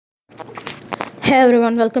Hey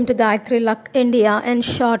everyone, welcome to Gayatri Luck India, in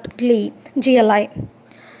short GLI.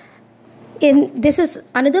 This is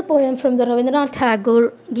another poem from the Rabindranath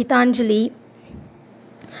Tagore, Gitanjali.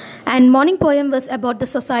 And morning poem was about the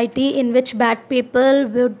society in which bad people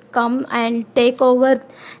would come and take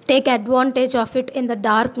advantage of it in the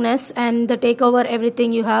darkness, and they take over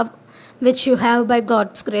everything you have, which you have by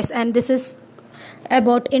God's grace. And this is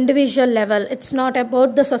about individual level. It's not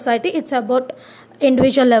about the society, it's about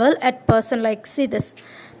individual level at person. Like, see this.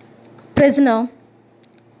 Prisoner,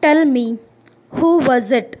 tell me, who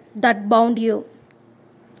was it that bound you?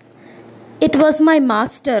 It was my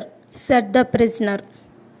master, said the prisoner.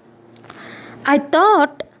 I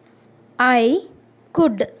thought I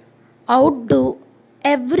could outdo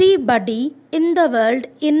everybody in the world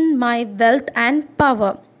in my wealth and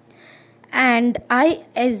power, and I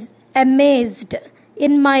is amazed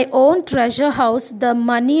in my own treasure house the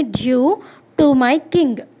money due to my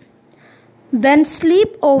king. When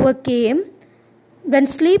sleep overcame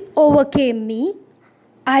me,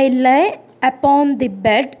 I lay upon the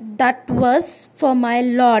bed that was for my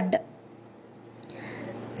Lord.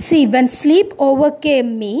 See, when sleep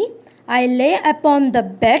overcame me, I lay upon the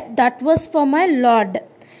bed that was for my Lord.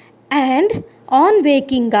 And on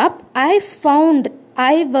waking up, I found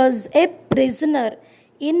I was a prisoner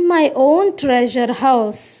in my own treasure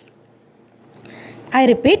house. I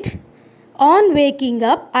repeat, on waking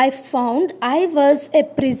up, I found I was a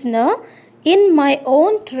prisoner in my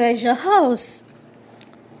own treasure house.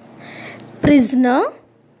 Prisoner,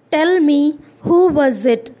 tell me, who was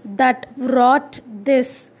it that wrought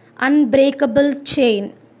this unbreakable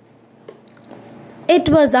chain? It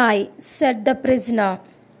was I, said the prisoner.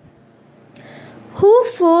 Who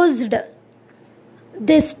forced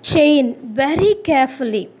this chain very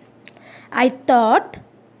carefully? I thought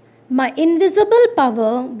my invisible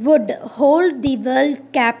power would hold the world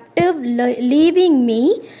captive, leaving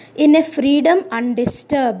me in a freedom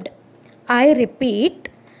undisturbed. I repeat,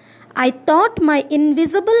 I thought my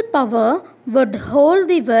invisible power would hold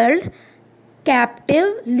the world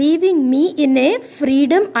captive, leaving me in a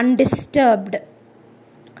freedom undisturbed.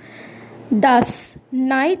 Thus,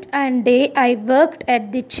 night and day I worked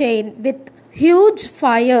at the chain with huge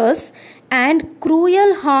fires and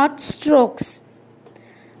cruel heart strokes.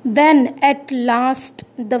 When at last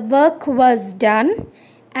the work was done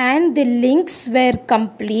and the links were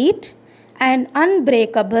complete and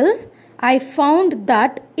unbreakable, I found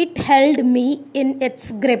that it held me in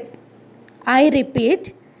its grip. I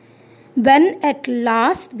repeat, when at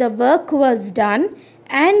last the work was done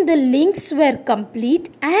and the links were complete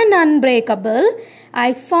and unbreakable,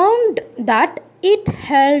 I found that it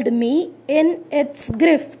held me in its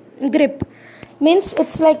grip. Means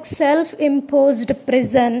it's like self-imposed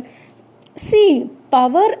prison. See, with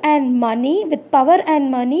power and money,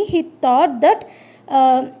 he thought that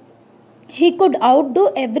he could outdo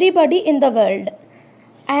everybody in the world.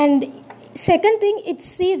 And second thing,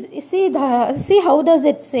 see how does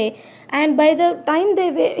it say? And by the time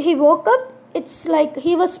he woke up, it's like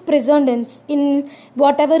he was prisoned in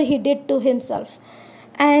whatever he did to himself.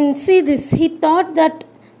 And see this, he thought that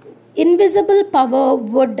invisible power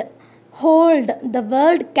would hold the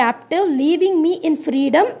world captive, leaving me in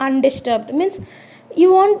freedom undisturbed. Means he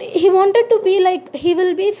wanted to be like, he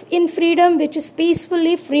will be in freedom, which is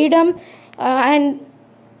peacefully freedom, and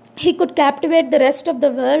he could captivate the rest of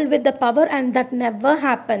the world with the power, and that never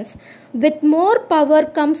happens. With more power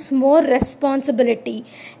comes more responsibility.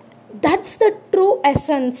 That's the true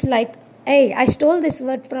essence. Like, hey, I stole this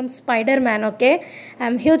word from Spider-Man, okay?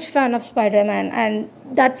 I'm a huge fan of Spider-Man, and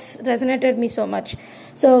that's resonated me so much.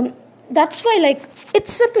 So that's why, like,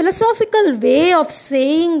 it's a philosophical way of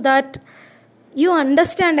saying that you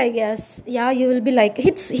understand, I guess. Yeah, you will be like,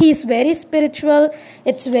 he's very spiritual,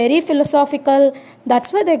 it's very philosophical.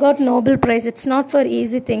 That's why they got Nobel Prize. It's not for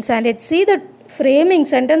easy things. And see the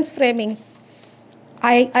sentence framing.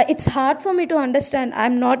 It's hard for me to understand.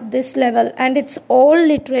 I'm not this level, and it's all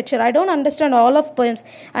literature. I don't understand all of poems.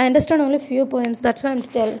 I understand only few poems. That's why I'm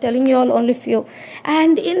telling you all only few.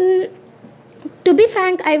 And to be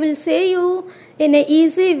frank, I will say you in an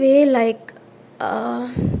easy way, like,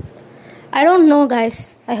 I don't know,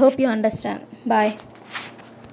 guys. I hope you understand. Bye.